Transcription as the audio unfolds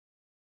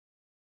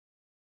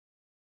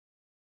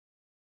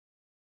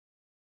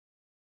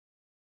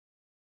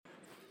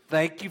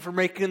Thank you for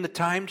making the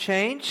time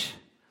change.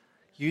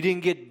 You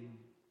didn't get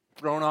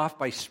thrown off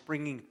by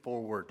springing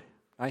forward.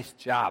 Nice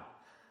job.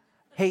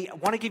 Hey, I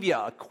want to give you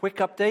a quick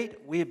update.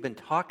 We have been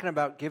talking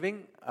about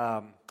giving,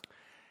 and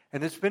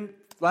it's been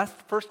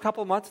first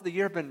couple of months of the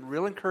year have been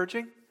real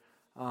encouraging.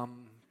 For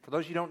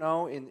those of you who don't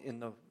know, in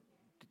the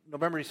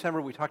November,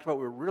 December, we talked about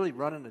we were really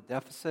running a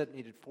deficit,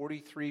 needed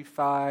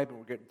 43.5, and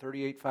we're getting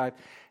 38.5,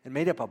 and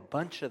made up a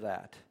bunch of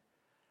that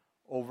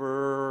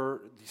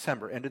over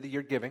December, end of the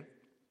year giving.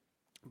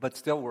 But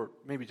still, we're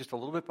maybe just a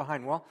little bit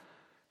behind. Well,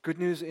 good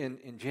news,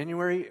 in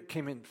January, it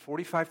came in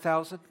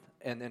 45,000,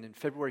 and then in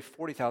February,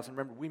 40,000.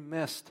 Remember, we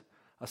missed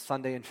a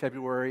Sunday in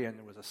February, and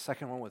there was a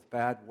second one with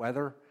bad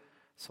weather,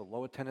 so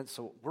low attendance.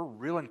 So we're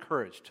real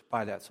encouraged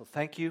by that. So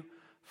thank you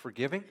for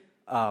giving.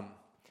 One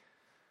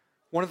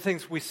of the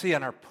things we see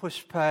on our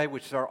PushPay,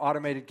 which is our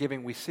automated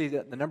giving, we see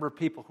that the number of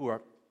people who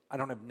are, I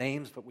don't have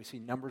names, but we see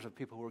numbers of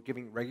people who are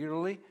giving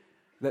regularly.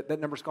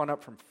 That number's gone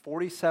up from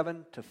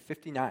 47 to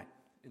 59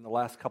 in the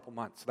last couple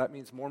months. So that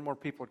means more and more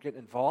people are getting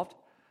involved.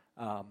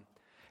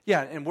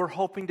 And we're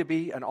hoping to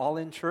be an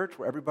all-in church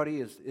where everybody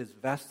is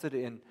vested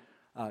in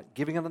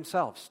giving of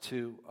themselves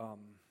to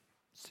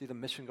see the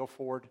mission go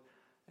forward.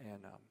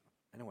 And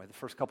anyway, the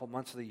first couple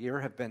months of the year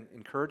have been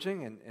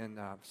encouraging, and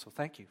so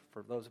thank you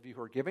for those of you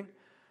who are giving.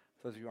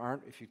 For those of you who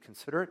aren't, if you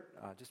consider it,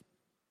 just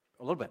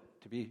a little bit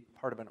to be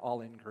part of an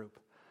all-in group.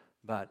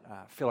 But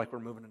I feel like we're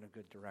moving in a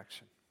good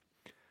direction.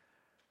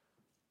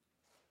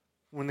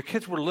 When the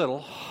kids were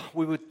little,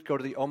 we would go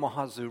to the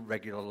Omaha Zoo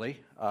regularly.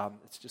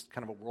 It's just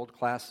kind of a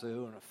world-class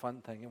zoo and a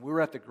fun thing. And we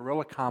were at the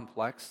gorilla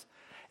complex,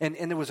 and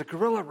there was a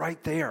gorilla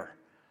right there.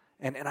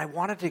 And I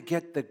wanted to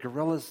get the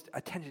gorilla's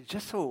attention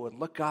just so it would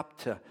look up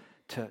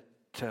to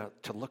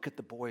look at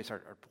the boys,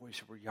 our boys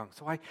who were young.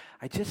 So I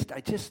just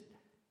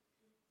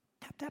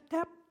tap, tap,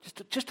 tap,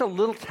 just a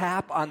little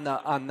tap on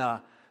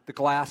the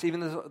glass,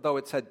 even though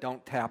it said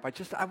don't tap.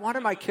 I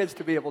wanted my kids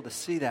to be able to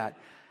see that.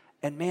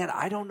 And man,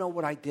 I don't know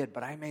what I did,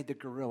 but I made the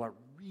gorilla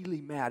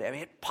really mad. I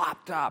mean, it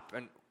popped up,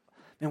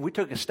 and we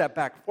took a step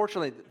back.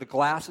 Fortunately, the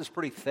glass is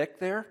pretty thick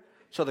there,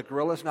 so the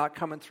gorilla's not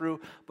coming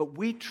through. But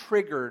we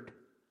triggered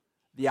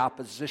the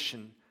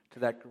opposition to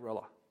that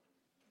gorilla.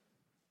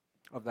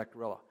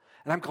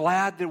 And I'm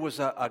glad there was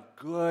a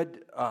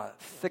good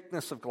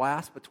thickness of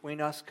glass between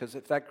us, because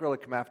if that gorilla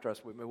come after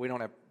us,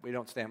 we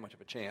don't stand much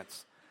of a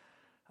chance.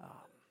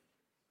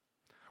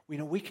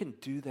 We can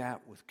do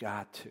that with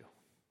God too.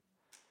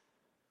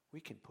 We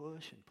can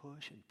push and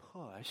push and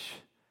push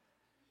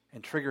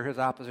and trigger his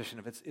opposition.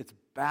 If it's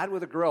bad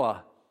with a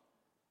gorilla,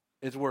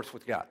 it's worse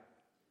with God.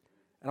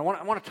 And I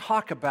want to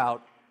talk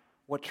about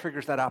what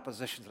triggers that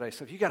opposition today.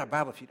 So if you got a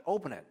Bible, if you'd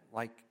open it,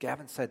 like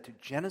Gavin said, to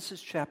Genesis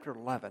chapter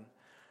 11,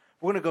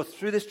 we're going to go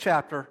through this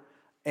chapter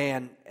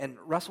and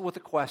wrestle with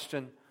the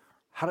question,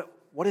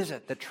 what is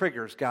it that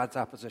triggers God's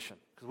opposition?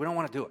 Because we don't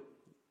want to do it.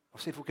 We'll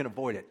see if we can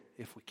avoid it,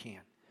 if we can.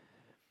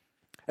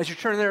 As you're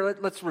turning there,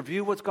 let's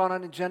review what's gone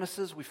on in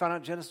Genesis. We found out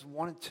in Genesis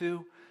 1 and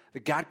 2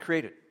 that God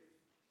created.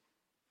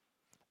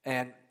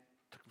 And it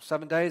took him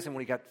 7 days, and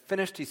when he got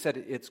finished, he said,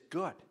 it's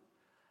good.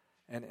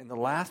 And the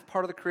last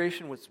part of the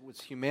creation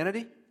was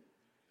humanity,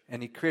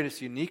 and he created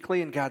us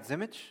uniquely in God's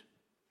image,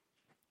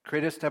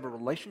 created us to have a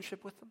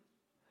relationship with him.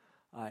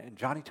 And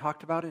Johnny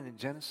talked about it in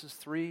Genesis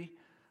 3.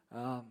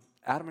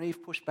 Adam and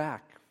Eve pushed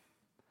back.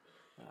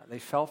 They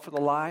fell for the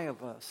lie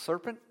of a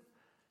serpent.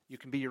 You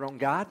can be your own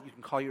God. You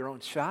can call your own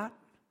shot.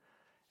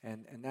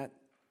 And that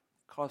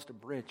caused a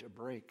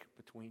break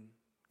between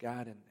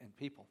God and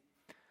people.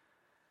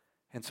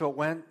 And so it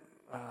went,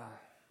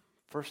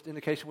 first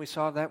indication we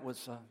saw of that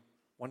was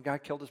one guy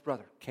killed his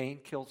brother. Cain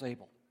kills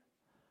Abel.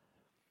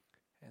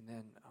 And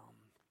then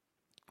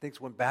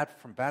things went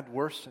from bad to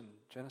worse. In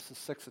Genesis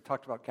 6, it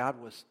talked about God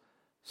was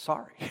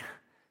sorry.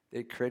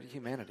 They created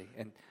humanity.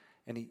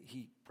 And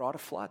he brought a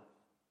flood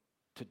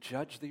to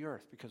judge the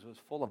earth because it was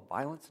full of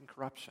violence and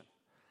corruption.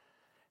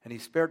 And he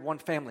spared one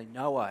family,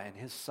 Noah and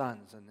his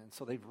sons, and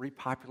so they've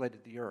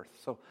repopulated the earth.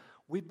 So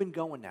we've been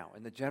going now,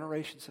 and the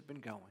generations have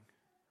been going.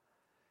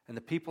 And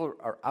the people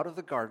are out of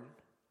the garden,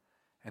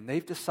 and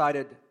they've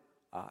decided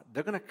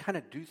they're going to kind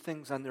of do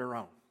things on their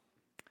own.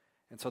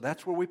 And so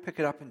that's where we pick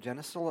it up in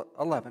Genesis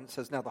 11. It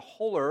says, now the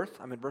whole earth,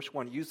 I'm in verse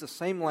 1, used the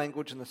same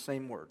language and the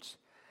same words.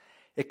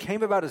 It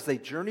came about as they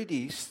journeyed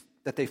east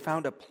that they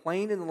found a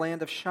plain in the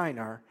land of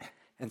Shinar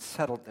and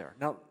settled there.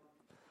 Now,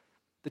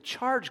 the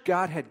charge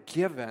God had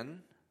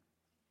given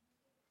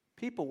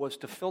people was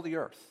to fill the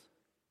earth,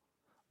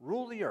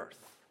 rule the earth.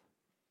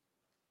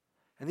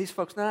 And these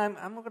folks, I'm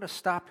going to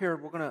stop here.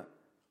 We're going to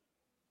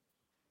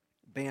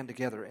band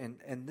together.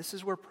 And this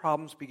is where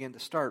problems begin to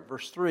start.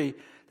 Verse 3,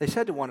 they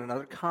said to one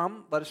another,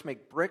 come, let us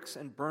make bricks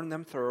and burn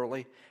them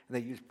thoroughly. And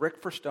they used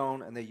brick for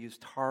stone, and they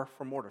used tar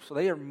for mortar. So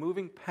they are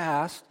moving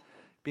past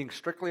being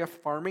strictly a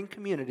farming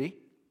community,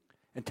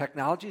 and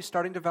technology is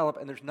starting to develop,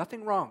 and there's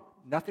nothing wrong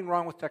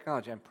with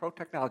technology. I'm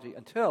pro-technology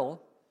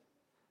until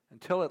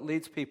it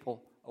leads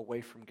people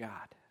away from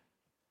God.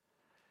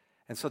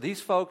 And so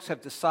these folks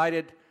have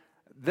decided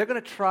they're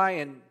going to try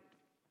and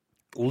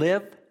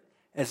live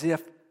as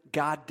if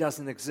God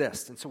doesn't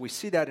exist. And so we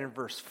see that in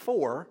verse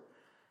 4.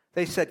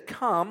 They said,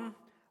 "Come,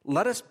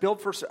 let us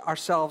build for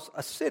ourselves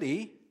a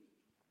city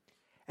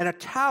and a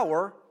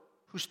tower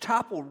whose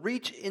top will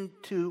reach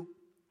into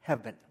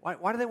heaven."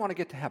 Why do they want to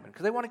get to heaven?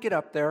 Because they want to get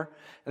up there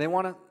and they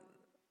want to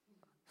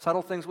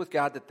settle things with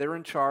God, that they're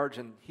in charge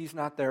and He's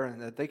not there,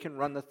 and that they can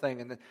run the thing,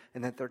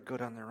 and that they're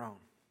good on their own.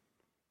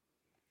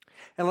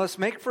 "And let's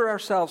make for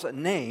ourselves a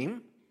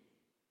name,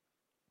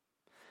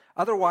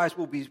 otherwise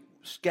we'll be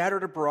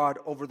scattered abroad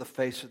over the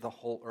face of the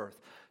whole earth."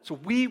 So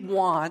we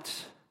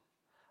want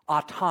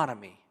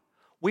autonomy.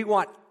 We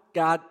want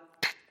God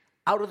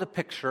out of the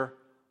picture.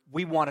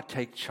 We want to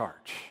take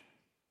charge.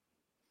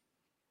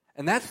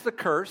 And that's the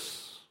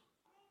curse,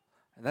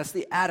 and that's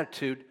the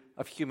attitude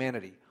of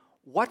humanity.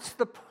 What's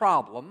the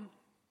problem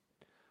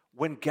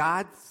when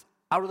God's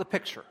out of the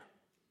picture?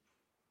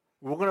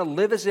 We're going to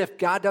live as if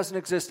God doesn't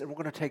exist, and we're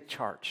going to take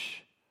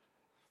charge.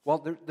 Well,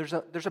 there's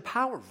a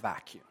power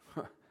vacuum.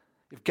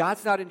 If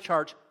God's not in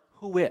charge,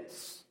 who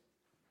is?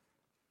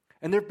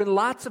 And there have been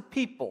lots of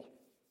people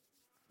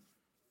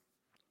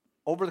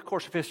over the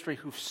course of history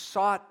who've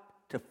sought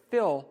to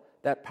fill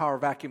that power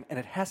vacuum, and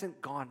it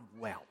hasn't gone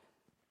well.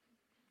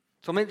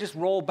 So let me just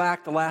roll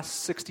back the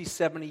last 60,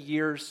 70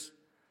 years.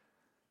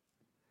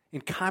 In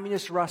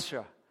communist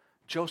Russia,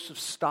 Joseph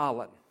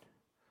Stalin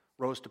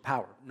rose to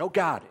power. No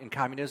God in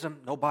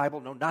communism, no Bible,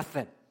 no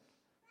nothing.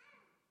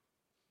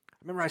 I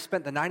remember I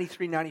spent the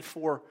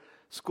 93-94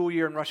 school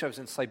year in Russia. I was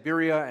in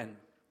Siberia, and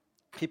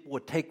people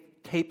would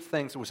tape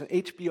things. There was an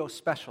HBO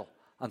special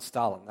on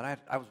Stalin, and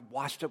I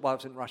watched it while I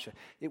was in Russia.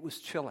 It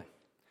was chilling.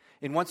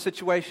 In one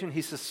situation,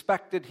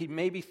 he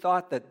maybe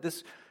thought that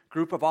this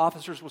group of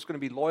officers was going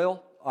to be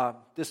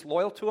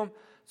disloyal to him,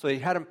 so he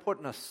had him put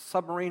in a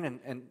submarine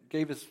and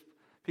gave his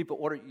people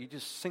order, you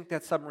just sink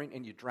that submarine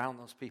and you drown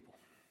those people.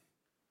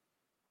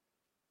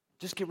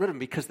 Just get rid of them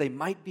because they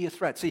might be a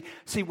threat.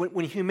 See,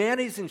 when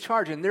humanity's in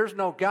charge and there's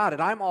no God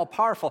and I'm all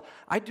powerful,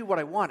 I do what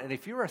I want. And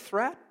if you're a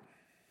threat,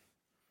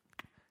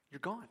 you're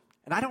gone.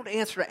 And I don't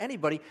answer to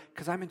anybody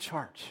because I'm in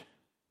charge.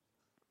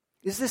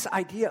 Is this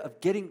idea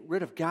of getting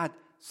rid of God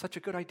such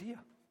a good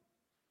idea?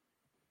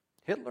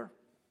 Hitler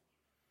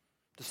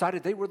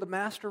decided they were the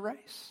master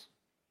race.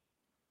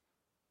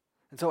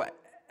 And so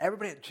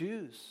everybody,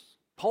 Jews,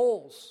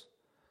 Poles,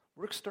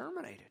 were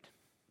exterminated.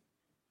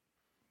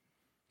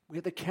 We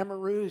had the Khmer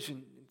Rouge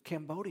in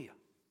Cambodia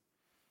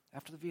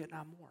after the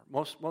Vietnam War.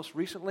 Most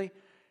recently,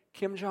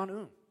 Kim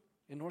Jong-un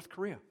in North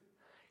Korea.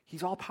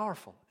 He's all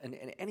powerful, and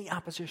any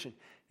opposition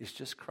is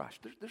just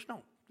crushed. There's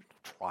no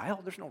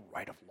trial. There's no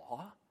right of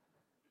law.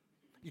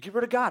 You get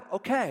rid of God,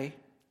 okay.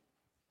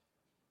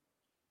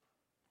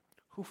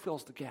 Who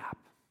fills the gap?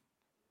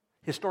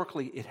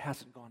 Historically, it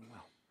hasn't gone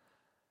well.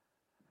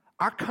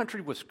 Our country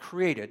was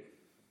created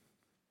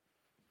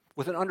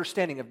with an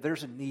understanding of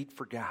there's a need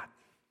for God.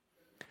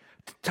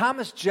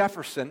 Thomas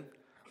Jefferson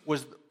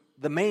was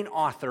the main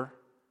author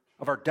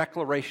of our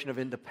Declaration of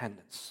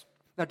Independence.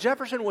 Now,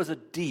 Jefferson was a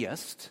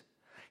deist.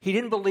 He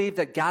didn't believe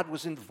that God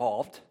was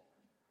involved.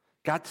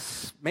 God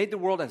made the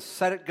world and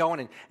set it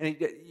going. And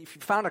if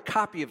you found a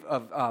copy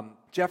of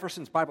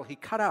Jefferson's Bible, he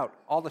cut out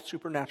all the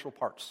supernatural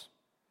parts.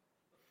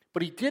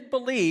 But he did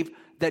believe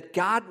that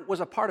God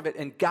was a part of it,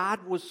 and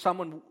God was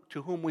someone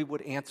to whom we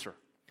would answer.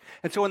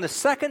 And so in the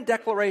second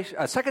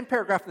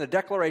paragraph in the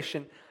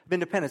Declaration of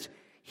Independence,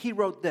 he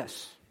wrote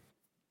this: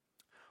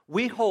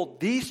 "We hold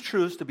these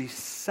truths to be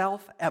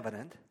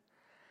self-evident,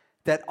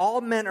 that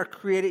all men are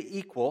created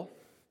equal,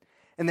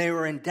 and they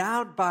were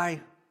endowed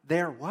by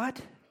their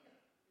what?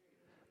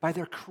 By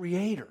their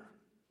Creator,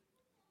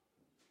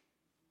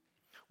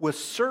 with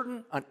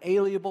certain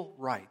unalienable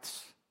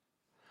rights.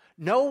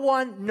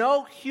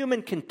 No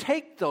human can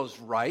take those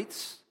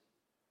rights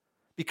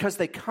because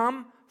they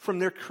come from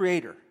their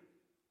Creator.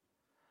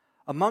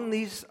 Among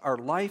these are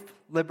life,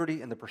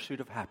 liberty, and the pursuit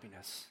of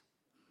happiness."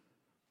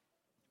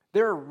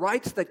 There are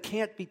rights that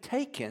can't be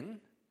taken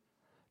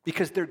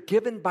because they're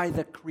given by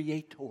the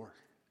Creator.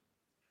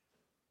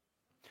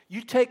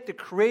 You take the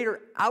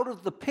Creator out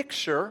of the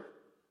picture,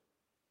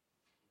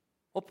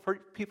 well,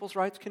 people's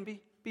rights can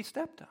be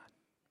stepped on.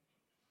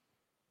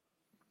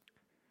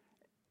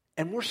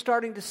 And we're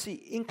starting to see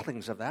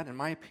inklings of that, in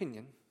my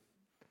opinion,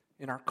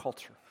 in our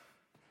culture.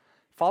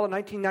 Fall of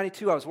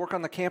 1992, I was working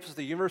on the campus of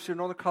the University of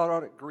Northern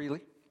Colorado at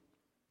Greeley,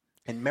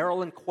 and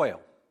Marilyn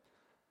Quayle,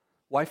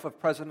 wife of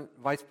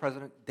Vice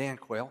President Dan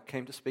Quayle,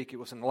 came to speak. It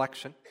was an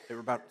election. They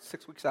were about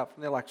 6 weeks out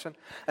from the election.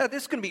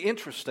 This is going to be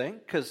interesting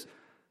because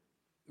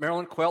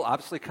Marilyn Quayle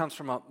obviously comes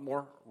from a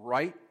more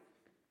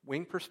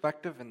right-wing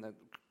perspective, and the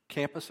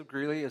campus of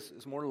Greeley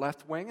is more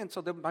left-wing, and so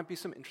there might be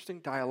some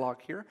interesting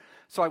dialogue here.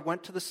 So I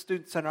went to the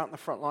student center out in the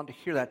front lawn to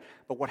hear that,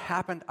 but what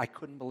happened, I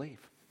couldn't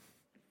believe.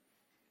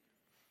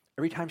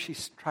 Every time she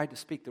tried to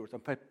speak, there was a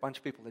bunch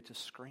of people that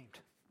just screamed.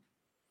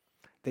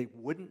 They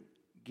wouldn't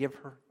give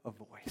her a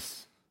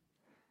voice.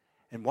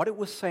 And what it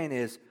was saying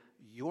is,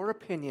 your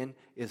opinion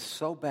is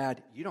so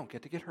bad, you don't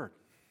get to get heard.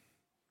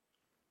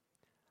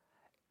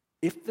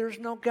 If there's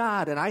no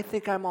God, and I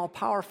think I'm all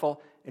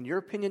powerful, and your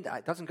opinion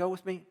doesn't go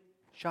with me,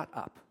 shut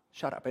up.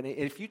 shut up. And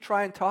if you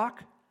try and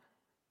talk,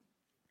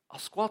 I'll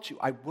squelch you.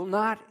 I will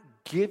not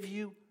give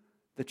you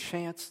the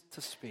chance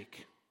to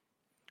speak.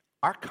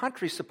 Our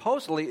country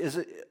supposedly is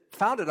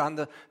founded on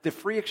the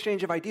free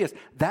exchange of ideas.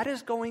 That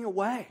is going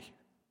away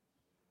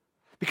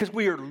because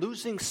we are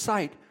losing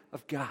sight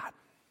of God.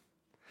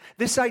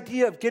 This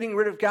idea of getting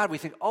rid of God, we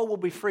think, oh, we'll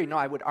be free. No,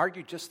 I would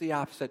argue just the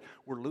opposite.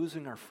 We're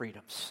losing our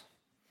freedoms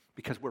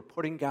because we're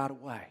putting God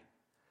away.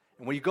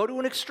 And when you go to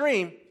an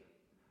extreme,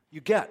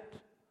 you get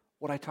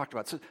what I talked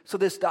about. So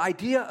this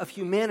idea of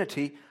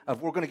humanity,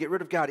 of we're going to get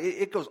rid of God,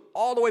 it goes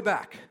all the way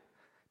back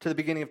to the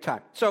beginning of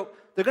time. So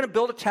they're going to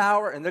build a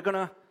tower, and they're going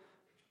to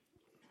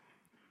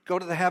go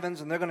to the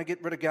heavens, and they're going to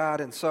get rid of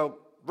God. And so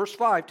verse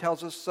 5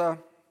 tells us the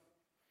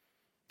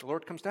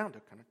Lord comes down to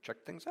kind of check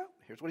things out.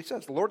 Here's what he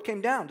says. The Lord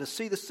came down to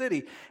see the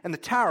city and the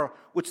tower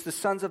which the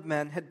sons of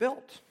men had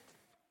built.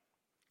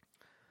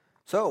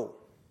 So,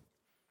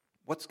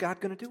 what's God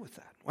going to do with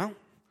that? Well,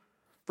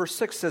 verse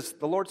 6 says,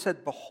 the Lord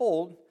said,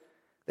 behold,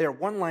 they are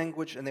one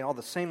language, and they all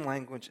the same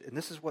language, and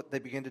this is what they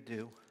begin to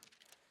do.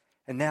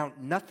 And now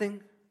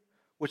nothing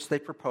which they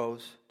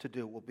propose to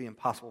do will be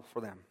impossible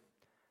for them.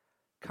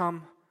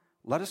 Come,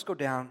 let us go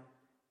down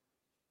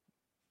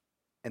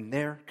and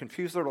there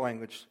confuse their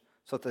language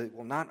so that they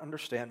will not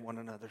understand one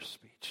another's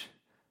speech.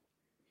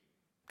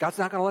 God's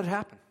not going to let it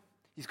happen.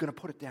 He's going to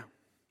put it down.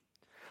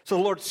 So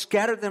the Lord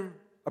scattered them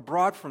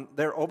abroad from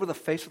there over the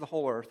face of the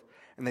whole earth,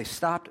 and they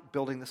stopped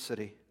building the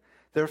city.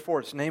 Therefore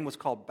its name was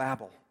called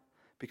Babel,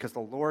 because the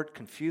Lord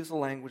confused the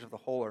language of the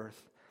whole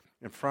earth,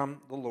 and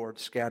from the Lord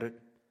scattered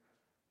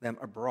them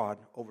abroad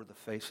over the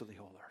face of the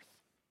whole earth.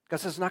 God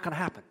says it's not going to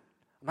happen.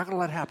 I'm not going to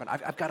let it happen.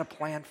 I've got a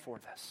plan for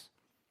this.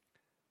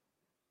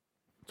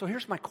 So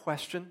here's my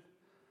question.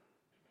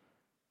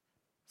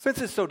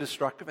 Since it's so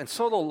destructive, and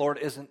so the Lord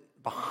isn't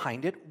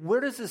behind it,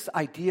 where does this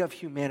idea of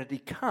humanity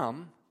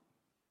come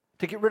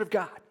to get rid of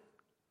God?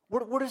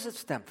 Where does it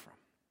stem from?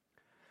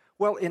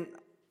 Well, in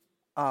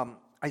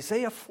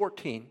Isaiah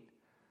 14,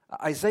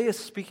 Isaiah is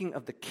speaking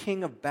of the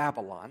king of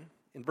Babylon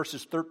in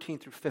verses 13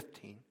 through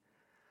 15.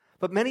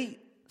 But many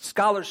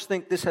scholars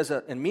think this has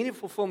an immediate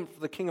fulfillment for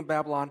the king of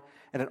Babylon,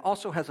 and it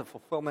also has a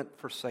fulfillment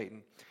for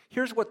Satan.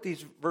 Here's what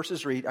these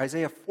verses read.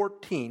 Isaiah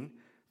 14,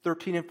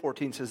 13 and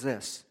 14 says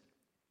this.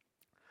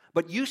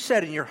 But you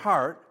said in your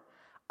heart,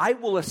 I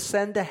will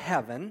ascend to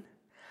heaven.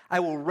 I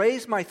will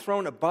raise my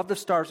throne above the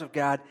stars of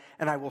God,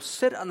 and I will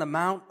sit on the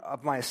mount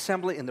of my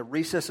assembly in the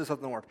recesses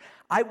of the north.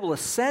 I will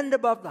ascend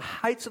above the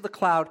heights of the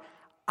cloud.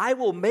 I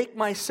will make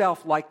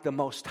myself like the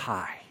Most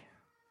High.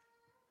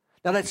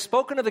 Now that's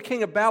spoken of the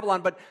king of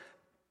Babylon, but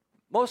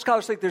most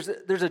scholars think there's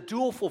a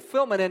dual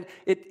fulfillment, and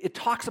it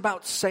talks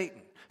about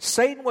Satan.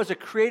 Satan was a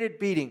created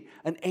being,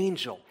 an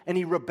angel, and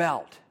he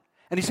rebelled.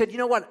 And he said, you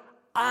know what?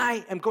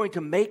 I am going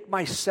to make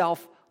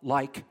myself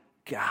like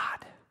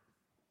God.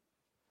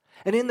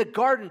 And in the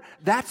garden,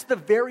 that's the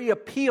very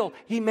appeal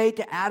he made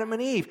to Adam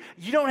and Eve.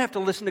 You don't have to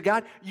listen to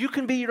God. You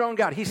can be your own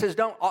God. He says,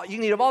 you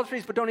can eat of all the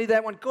trees, but don't eat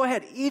that one. Go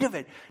ahead, eat of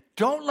it.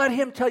 Don't let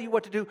him tell you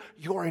what to do.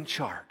 You're in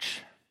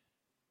charge.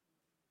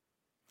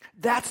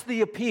 That's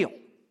the appeal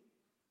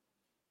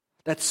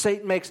that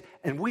Satan makes,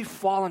 and we've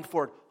fallen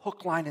for it,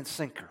 hook, line, and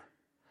sinker.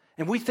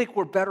 And we think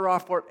we're better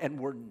off for it, and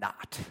we're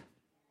not.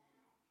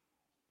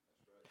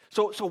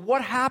 So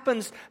what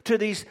happens to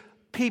these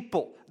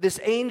people, this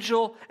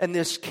angel and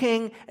this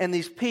king and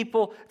these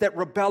people that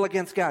rebel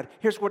against God?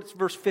 Here's what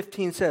verse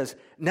 15 says.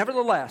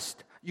 Nevertheless,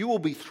 you will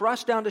be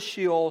thrust down to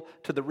Sheol,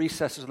 to the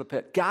recesses of the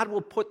pit. God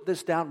will put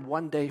this down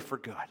one day for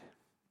good.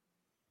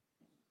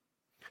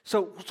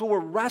 So we're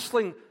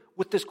wrestling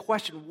with this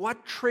question.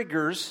 What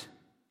triggers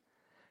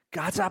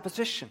God's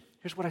opposition?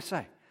 Here's what I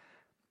say.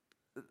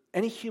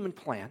 Any human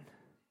plan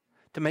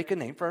to make a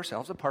name for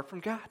ourselves apart from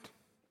God.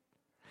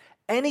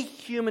 Any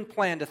human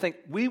plan to think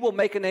we will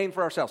make a name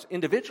for ourselves,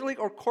 individually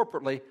or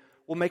corporately,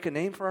 will make a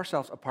name for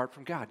ourselves apart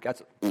from God. God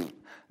said,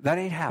 that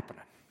ain't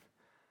happening.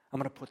 I'm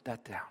going to put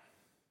that down.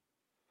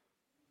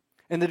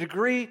 And the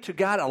degree to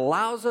God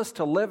allows us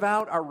to live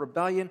out our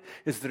rebellion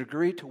is the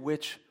degree to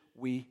which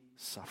we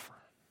suffer.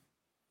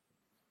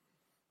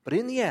 But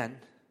in the end,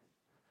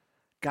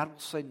 God will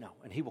say no,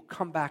 and he will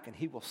come back and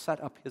he will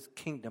set up his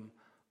kingdom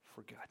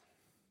for good.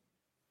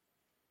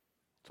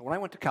 So when I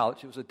went to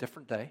college, it was a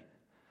different day.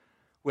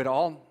 We had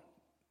all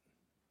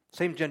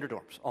same gender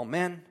dorms, all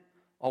men,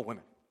 all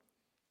women.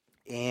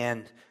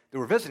 And there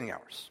were visiting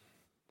hours.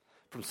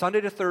 From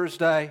Sunday to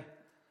Thursday,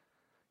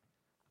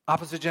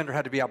 opposite gender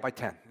had to be out by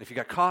 10. If you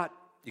got caught,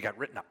 you got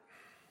written up.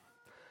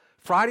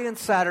 Friday and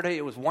Saturday,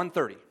 it was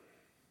 1:30.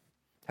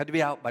 Had to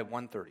be out by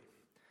 1:30.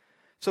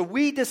 So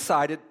we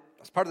decided,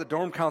 as part of the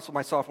dorm council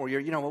my sophomore year,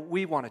 you know what,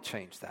 we want to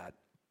change that.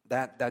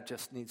 That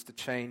just needs to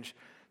change.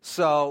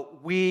 So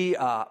we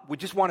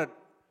just wanted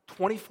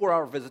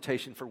 24-hour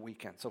visitation for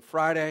weekend. So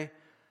Friday,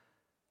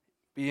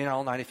 be in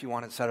all night if you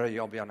wanted. Saturday,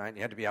 you all be all night. And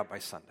you had to be out by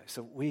Sunday.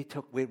 So we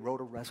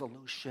wrote a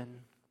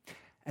resolution,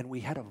 and we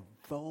had a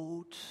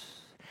vote,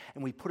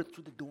 and we put it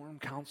through the dorm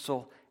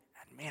council.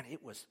 And man,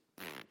 it was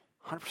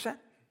 100%.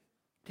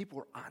 People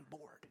were on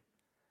board.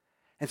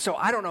 And so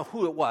I don't know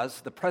who it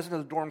was. The president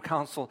of the dorm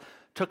council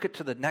took it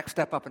to the next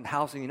step up in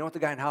housing. You know what the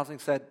guy in housing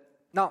said?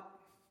 No,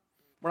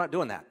 we're not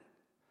doing that.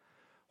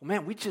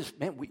 Well,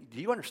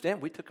 do you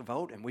understand? We took a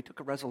vote and we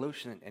took a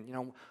resolution,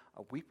 and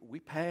we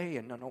pay,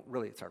 and no,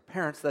 really, it's our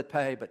parents that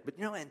pay, but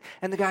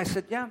and the guy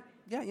said, yeah,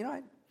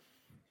 I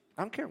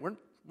don't care. We're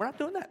not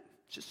doing that.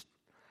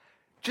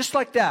 Just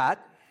like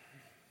that,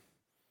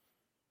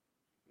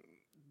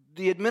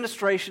 the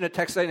administration at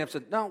Texas A&M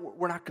said, no,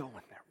 we're not going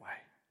that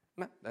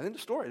way. That's in the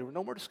story. There was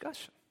no more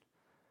discussion.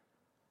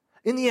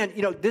 In the end,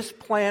 this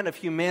plan of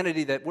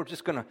humanity that we're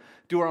just going to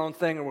do our own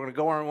thing and we're going to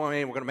go our own way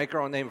and we're going to make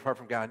our own name apart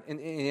from God, in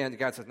the end,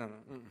 God says, no,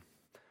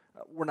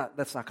 we're not.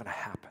 That's not going to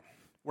happen.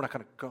 We're not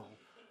going to go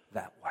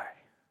that way.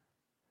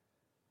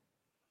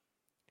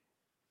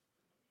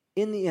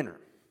 In the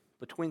interim,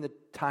 between the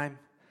time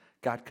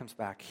God comes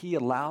back, He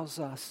allows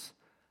us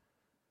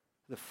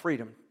the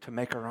freedom to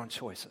make our own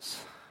choices.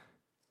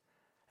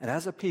 And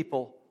as a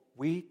people,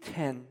 we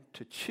tend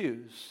to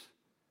choose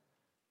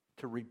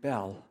to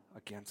rebel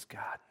against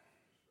God.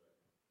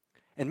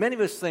 And many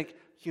of us think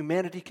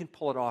humanity can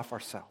pull it off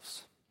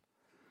ourselves.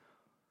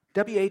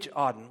 W.H.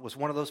 Auden was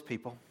one of those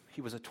people.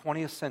 He was a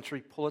 20th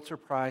century Pulitzer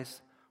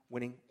Prize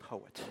winning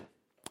poet.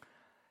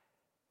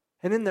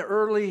 And in the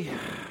early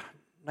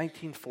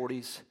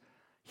 1940s,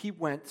 he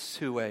went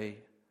to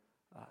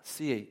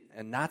see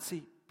a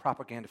Nazi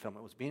propaganda film.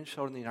 It was being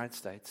shown in the United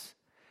States.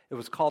 It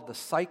was called The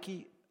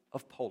Psyche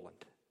of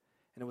Poland.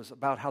 And it was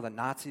about how the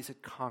Nazis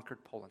had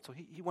conquered Poland. So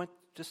he went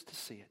just to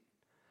see it.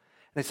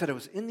 And they said it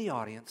was in the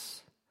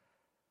audience,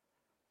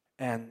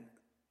 and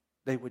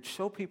they would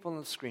show people on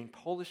the screen,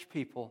 Polish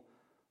people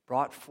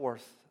brought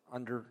forth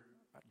under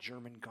a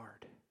German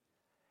guard.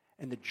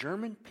 And the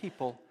German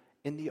people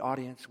in the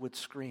audience would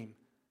scream,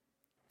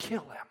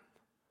 "Kill him,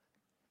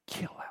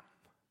 kill him,"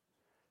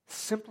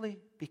 simply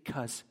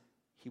because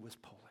he was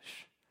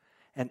Polish.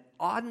 And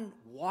Auden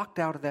walked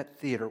out of that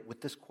theater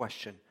with this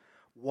question: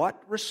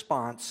 what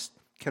response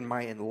can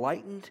my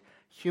enlightened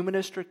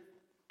humanistic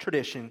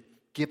tradition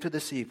give to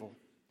this evil?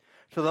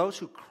 To those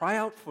who cry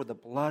out for the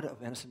blood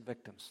of innocent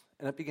victims.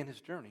 And that began his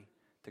journey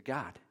to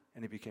God,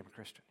 and he became a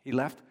Christian. He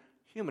left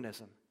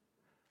humanism,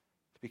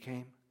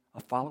 became a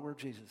follower of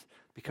Jesus,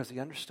 because he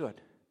understood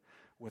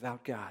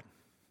without God,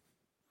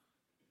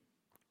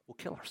 we'll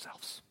kill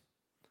ourselves.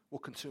 We'll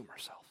consume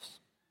ourselves.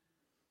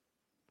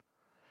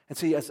 And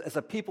see, as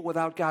a people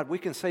without God, we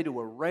can say to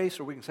a race,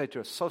 or we can say to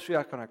a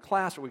socioeconomic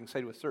class, or we can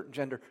say to a certain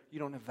gender, you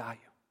don't have value.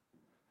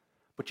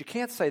 But you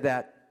can't say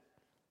that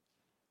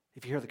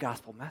if you hear the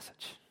gospel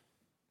message.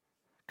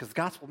 Because the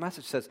gospel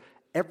message says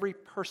every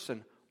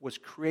person was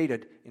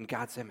created in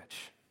God's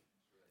image.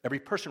 Every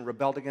person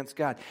rebelled against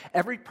God.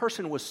 Every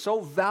person was so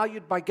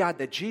valued by God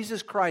that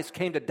Jesus Christ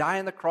came to die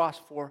on the cross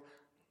for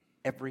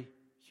every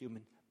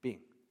human being.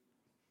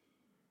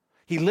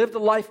 He lived the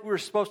life we were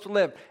supposed to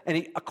live.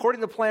 And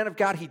according to the plan of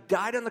God, he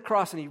died on the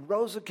cross and he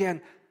rose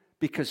again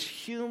because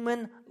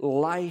human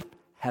life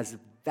has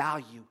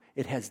value.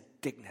 It has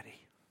dignity.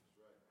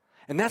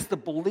 And that's the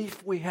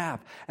belief we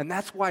have. And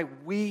that's why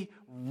we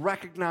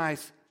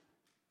recognize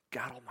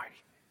God Almighty.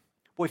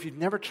 Boy, if you've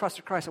never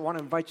trusted Christ, I want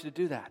to invite you to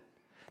do that.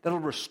 That'll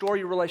restore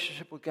your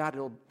relationship with God.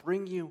 It'll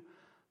bring you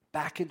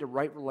back into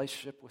right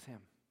relationship with Him.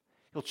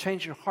 He'll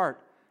change your heart.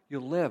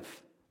 You'll live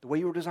the way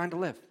you were designed to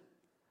live,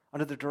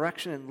 under the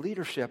direction and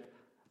leadership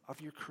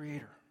of your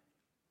Creator.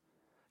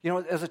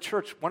 As a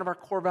church, one of our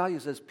core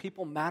values is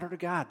people matter to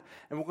God,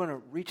 and we're going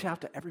to reach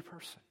out to every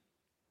person.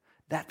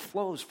 That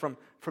flows from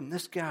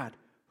this God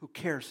who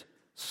cares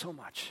so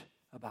much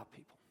about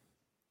people.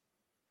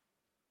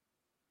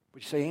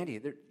 But you say, Andy,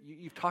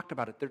 you've talked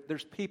about it.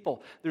 There's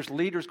people, there's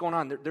leaders going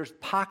on. There's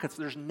pockets,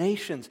 there's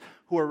nations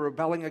who are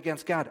rebelling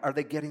against God. Are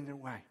they getting their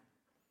way?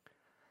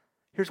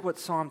 Here's what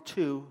Psalm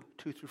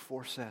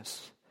 2:2-4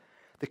 says.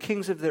 The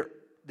kings of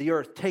the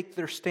earth take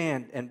their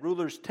stand, and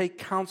rulers take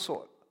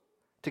counsel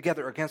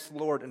together against the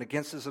Lord and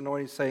against His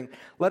anointed, saying,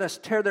 let us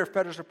tear their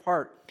fetters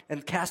apart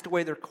and cast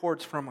away their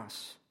cords from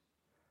us.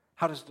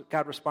 How does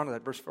God respond to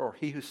that? Verse 4,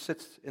 he who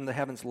sits in the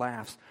heavens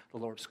laughs, the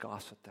Lord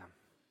scoffs at them.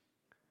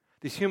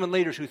 These human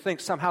leaders who think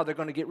somehow they're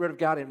going to get rid of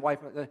God and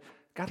wipe him,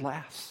 God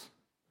laughs.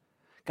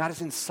 God is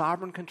in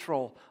sovereign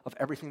control of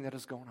everything that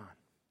is going on.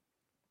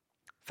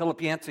 Philip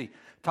Yancey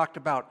talked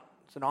about,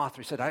 as an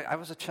author, he said, I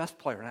was a chess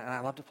player and I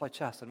loved to play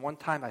chess. And one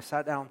time I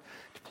sat down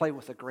to play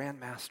with a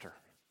grandmaster.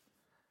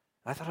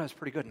 I thought I was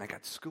pretty good and I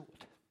got schooled.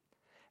 And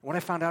what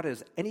I found out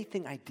is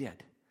anything I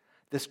did,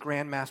 this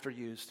grandmaster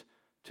used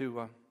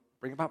to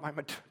bring about my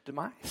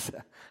demise.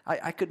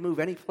 I could move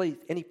any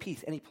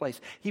piece, any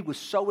place. He was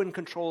so in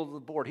control of the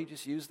board, he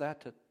just used that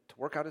to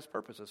work out his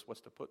purposes,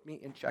 was to put me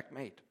in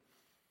checkmate.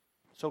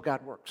 So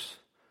God works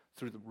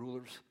through the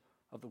rulers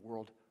of the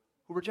world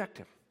who reject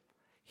Him.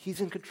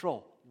 He's in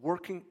control,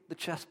 working the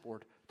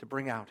chessboard to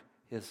bring out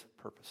His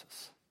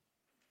purposes.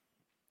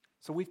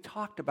 So we've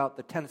talked about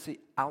the tendency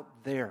out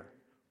there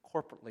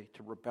corporately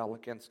to rebel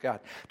against God,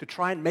 to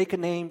try and make a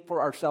name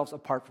for ourselves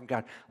apart from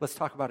God. Let's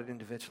talk about it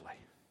individually.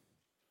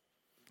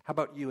 How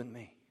about you and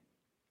me?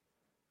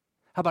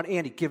 How about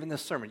Andy giving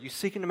this sermon? You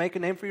seeking to make a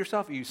name for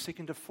yourself, or are you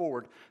seeking to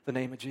forward the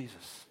name of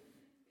Jesus?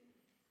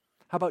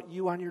 How about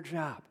you on your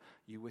job?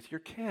 You with your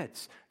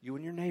kids? You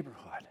in your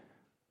neighborhood? Do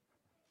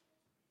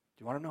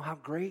you want to know how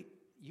great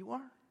you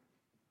are?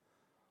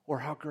 Or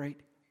how great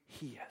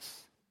he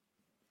is?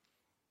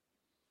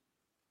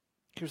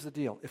 Here's the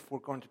deal. If we're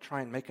going to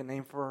try and make a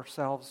name for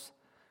ourselves,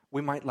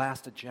 we might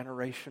last a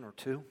generation or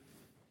two,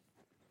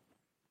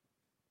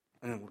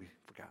 and then we'll be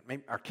forgotten.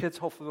 Maybe our kids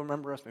hopefully will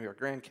remember us, maybe our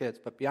grandkids,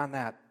 but beyond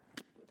that,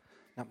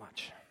 not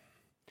much.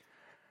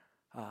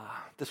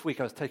 This week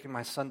I was taking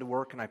my son to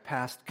work, and I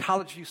passed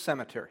College View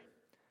Cemetery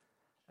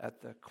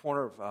at the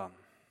corner of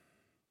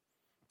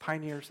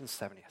Pioneers and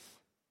 70th.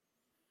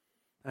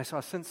 And I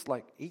saw since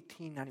like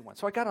 1891.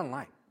 So I got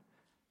online,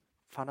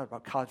 found out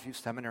about College View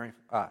Cemetery,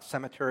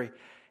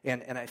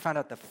 and I found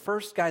out the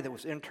first guy that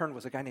was interned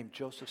was a guy named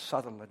Joseph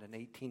Sutherland in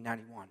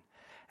 1891.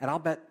 And I'll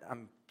bet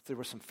there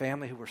was some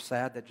family who were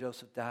sad that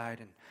Joseph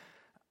died.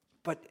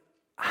 But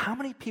how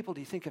many people do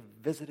you think have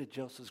visited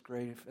Joseph's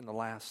grave in the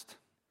last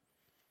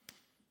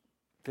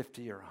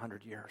 50 or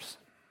 100 years?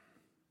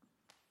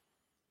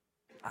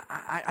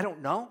 I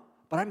don't know,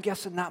 but I'm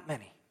guessing not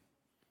many.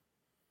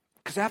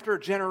 Because after a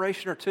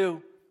generation or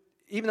two,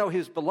 even though he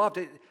was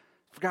beloved,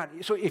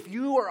 forgotten. So if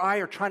you or I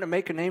are trying to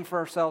make a name for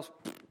ourselves,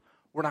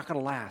 we're not going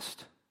to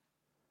last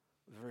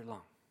very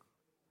long.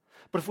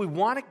 But if we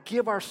want to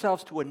give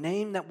ourselves to a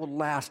name that will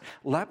last,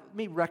 let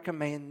me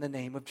recommend the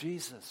name of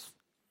Jesus.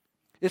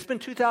 It's been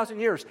 2,000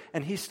 years,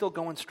 and he's still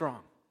going strong.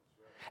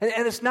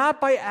 And it's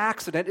not by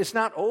accident. It's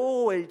not,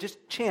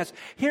 just chance.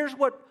 Here's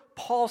what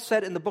Paul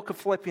said in the book of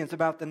Philippians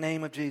about the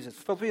name of Jesus.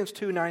 Philippians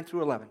 2, 9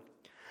 through 11.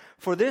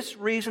 For this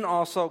reason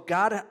also,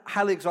 God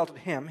highly exalted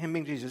him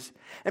being Jesus,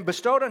 and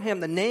bestowed on him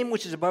the name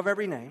which is above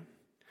every name,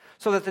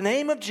 so that the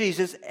name of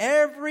Jesus,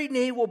 every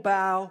knee will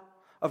bow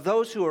of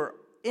those who are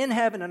in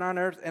heaven and on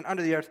earth and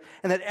under the earth,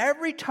 and that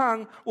every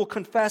tongue will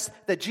confess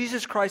that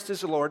Jesus Christ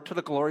is the Lord to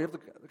the glory of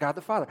God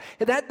the Father.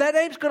 And that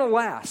name's going to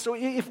last. So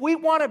if we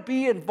want to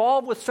be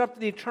involved with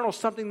something eternal,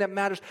 something that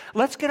matters,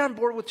 let's get on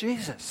board with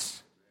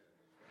Jesus.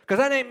 Because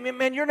that name,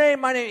 man, your name,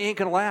 my name ain't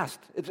going to last.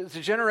 It's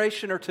a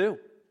generation or two.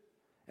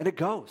 And it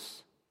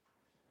goes.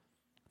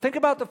 Think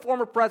about the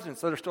former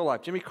presidents that are still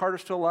alive. Jimmy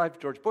Carter's still alive,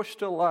 George Bush's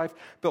still alive,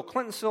 Bill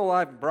Clinton's still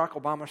alive, and Barack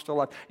Obama's still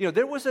alive. You know,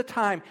 there was a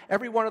time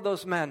every one of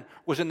those men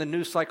was in the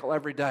news cycle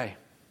every day.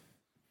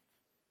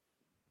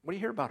 What do you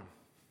hear about them?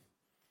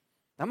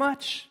 Not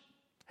much.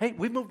 Hey,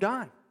 we've moved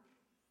on.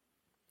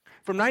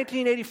 From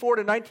 1984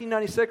 to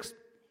 1996,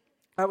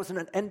 I was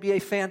an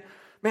NBA fan.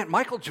 Man,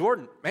 Michael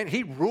Jordan, man,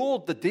 he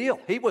ruled the deal.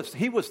 He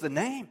was the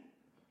name.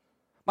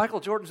 Michael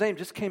Jordan's name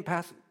just came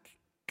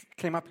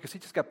up because he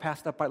just got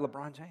passed up by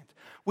LeBron James.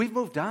 We've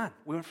moved on.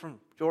 We went from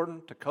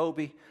Jordan to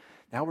Kobe.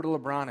 Now we're to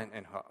LeBron,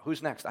 and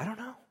who's next? I don't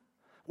know.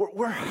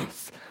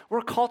 We're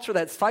a culture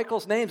that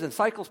cycles names and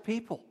cycles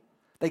people.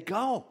 They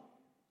go.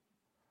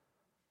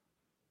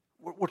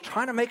 We're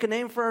trying to make a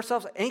name for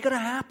ourselves. It ain't going to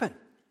happen.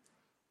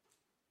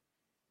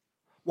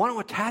 Want to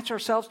attach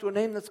ourselves to a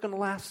name that's going to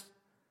last?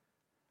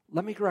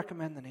 Let me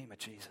recommend the name of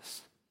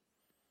Jesus.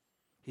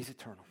 He's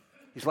eternal.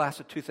 He's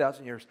lasted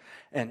 2,000 years,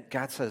 and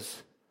God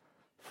says,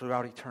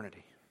 throughout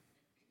eternity,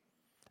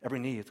 every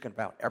knee is going to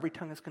bow. Every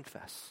tongue is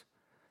confess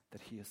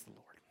that he is the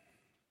Lord.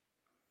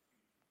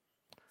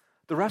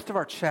 The rest of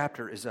our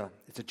chapter is a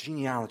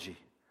genealogy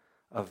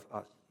of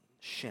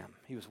Shem.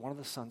 He was one of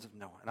the sons of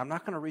Noah. And I'm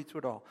not going to read through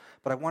it all,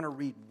 but I want to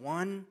read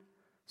one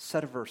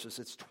set of verses.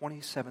 It's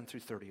 27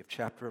 through 30 of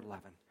chapter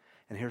 11.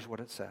 And here's what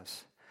it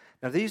says.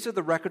 Now these are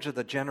the records of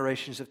the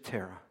generations of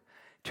Terah.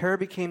 Terah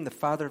became the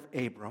father of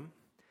Abram,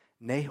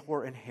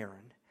 Nahor, and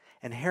Haran.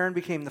 And Haran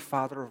became the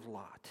father of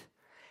Lot.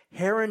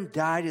 Haran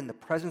died in the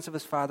presence of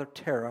his father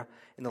Terah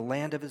in the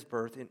land of his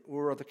birth in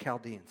Ur of the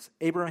Chaldeans.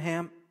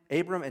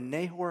 Abram and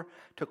Nahor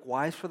took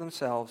wives for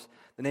themselves.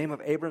 The name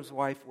of Abram's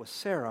wife was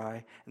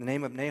Sarai, and the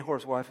name of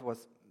Nahor's wife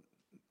was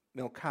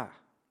Milcah,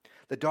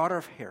 the daughter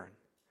of Haran,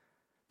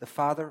 the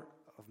father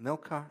of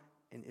Milcah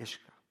and Ishka.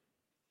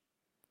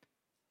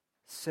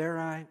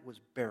 Sarai was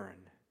barren,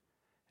 and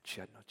she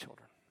had no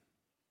children.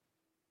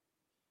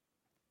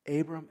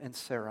 Abram and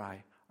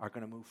Sarai are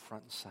going to move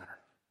front and center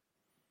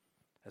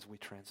as we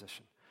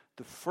transition.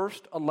 The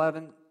first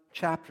 11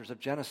 chapters of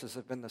Genesis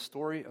have been the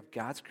story of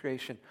God's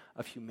creation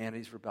of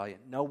humanity's rebellion.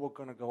 No, we're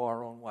going to go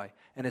our own way,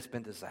 and it's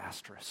been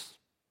disastrous.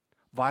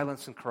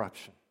 Violence and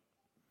corruption.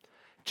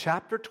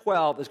 Chapter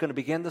 12 is going to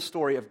begin the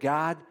story of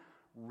God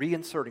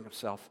reinserting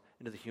himself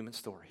into the human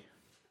story.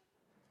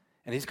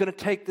 And he's going to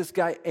take this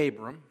guy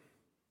Abram,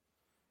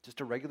 just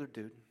a regular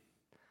dude,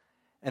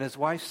 and his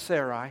wife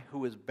Sarai,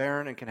 who is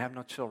barren and can have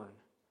no children,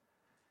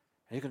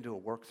 and he's going to do a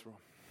work through him.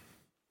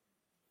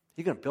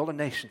 He's going to build a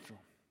nation through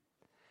him.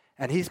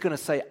 And he's going to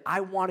say,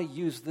 I want to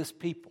use this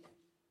people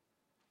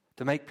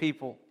to make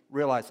people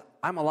realize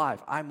I'm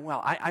alive, I'm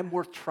well, I'm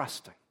worth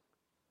trusting.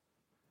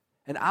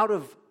 And out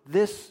of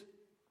this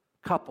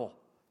couple,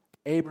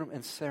 Abram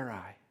and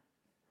Sarai,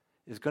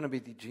 is going to be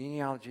the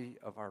genealogy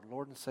of our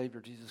Lord and Savior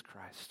Jesus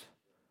Christ.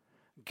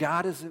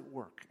 God is at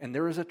work, and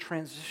there is a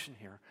transition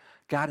here.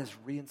 God is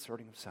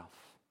reinserting himself.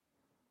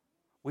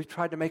 We've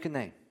tried to make a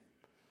name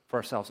for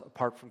ourselves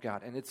apart from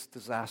God, and it's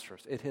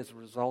disastrous. It has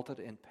resulted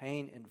in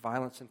pain and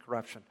violence and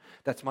corruption.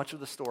 That's much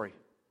of the story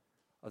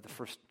of the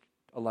first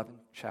 11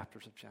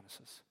 chapters of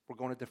Genesis. We're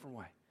going a different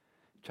way.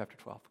 Chapter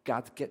 12.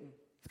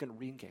 He's going to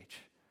re-engage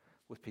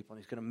with people,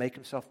 and he's going to make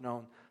himself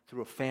known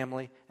through a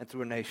family and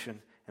through a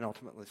nation and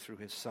ultimately through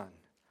his son,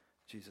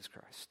 Jesus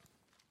Christ.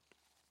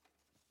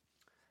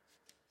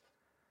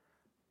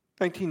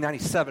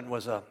 1997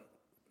 was a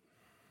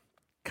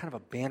kind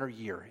of a banner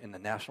year in the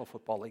National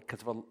Football League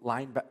because of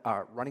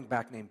a running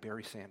back named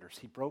Barry Sanders.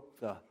 He broke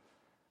the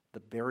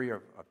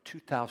barrier of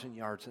 2,000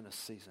 yards in a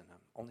season.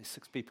 Only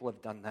 6 people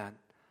have done that.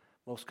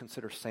 Most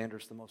consider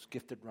Sanders the most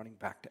gifted running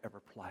back to ever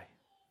play.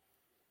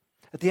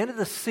 At the end of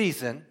the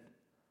season,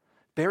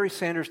 Barry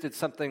Sanders did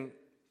something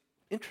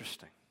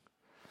interesting.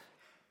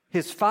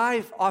 His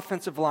 5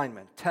 offensive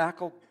linemen,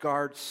 tackle,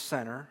 guard,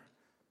 center,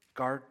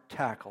 guard,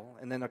 tackle,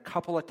 and then a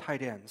couple of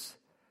tight ends,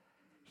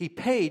 he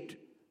paid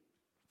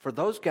for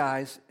those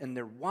guys and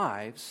their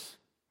wives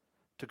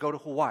to go to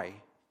Hawaii.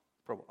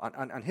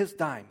 On his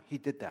dime, he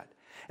did that.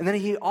 And then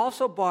he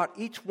also bought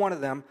each one of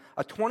them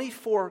a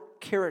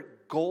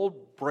 24-karat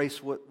gold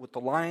bracelet with the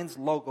Lions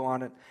logo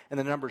on it and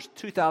the numbers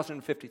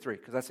 2,053,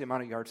 because that's the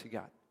amount of yards he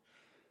got.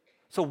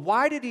 So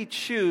why did he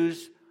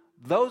choose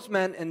those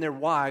men and their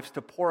wives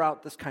to pour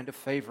out this kind of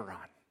favor on?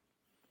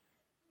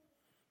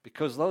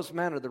 Because those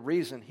men are the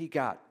reason he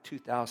got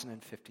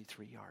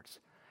 2,053 yards.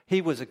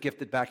 He was a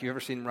gifted back. You've ever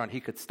seen him run? He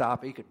could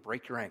stop. He could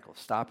break your ankle,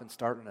 stop and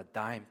start on a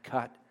dime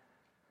cut.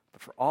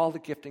 But for all the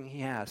gifting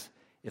he has,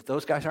 if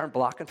those guys aren't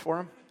blocking for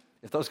him,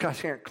 if those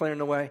guys aren't clearing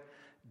the way,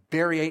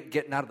 Barry ain't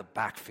getting out of the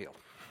backfield.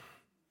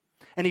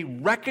 And he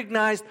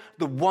recognized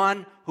the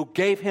one who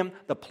gave him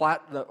the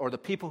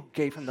people who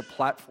gave him the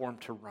platform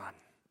to run.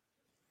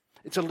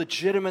 It's a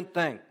legitimate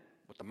thing.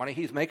 With the money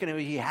he's making,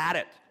 he had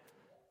it.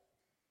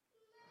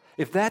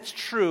 If that's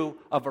true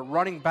of a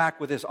running back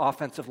with his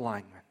offensive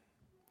linemen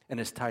and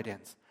his tight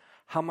ends,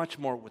 how much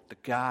more with the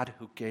God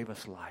who gave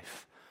us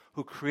life,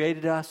 who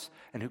created us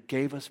and who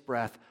gave us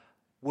breath,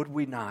 would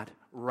we not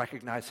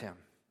recognize him?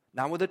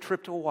 Not with a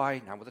trip to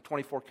Hawaii, not with a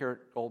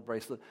 24-karat gold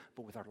bracelet,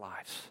 but with our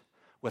lives.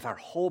 With our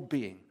whole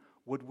being,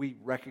 would we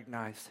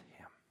recognize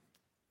him?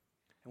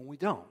 And when we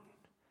don't,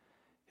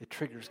 it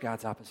triggers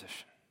God's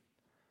opposition.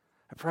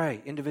 I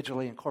pray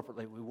individually and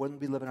corporately we wouldn't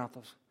be living out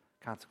those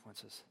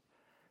consequences,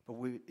 but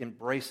we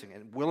embracing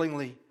and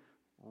willingly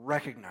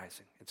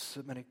recognizing and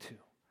submitting to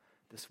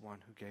this one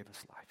who gave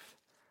us life.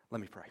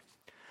 Let me pray.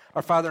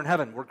 Our Father in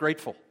heaven, we're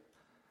grateful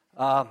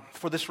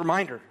for this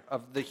reminder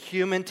of the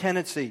human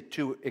tendency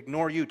to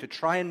ignore you, to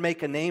try and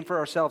make a name for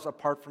ourselves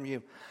apart from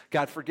you.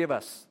 God, forgive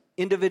us.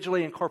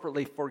 Individually and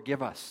corporately,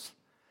 forgive us.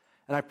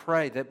 And I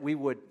pray that we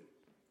would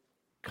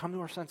come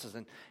to our senses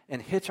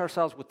and hitch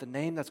ourselves with the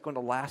name that's going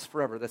to last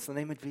forever. That's the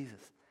name of Jesus.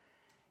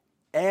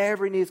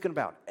 Every knee is going to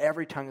bow.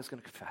 Every tongue is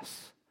going to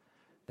confess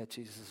that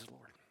Jesus is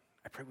Lord.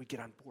 I pray we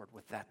get on board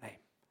with that name.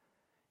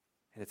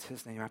 And it's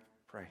his name I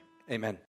pray. Amen.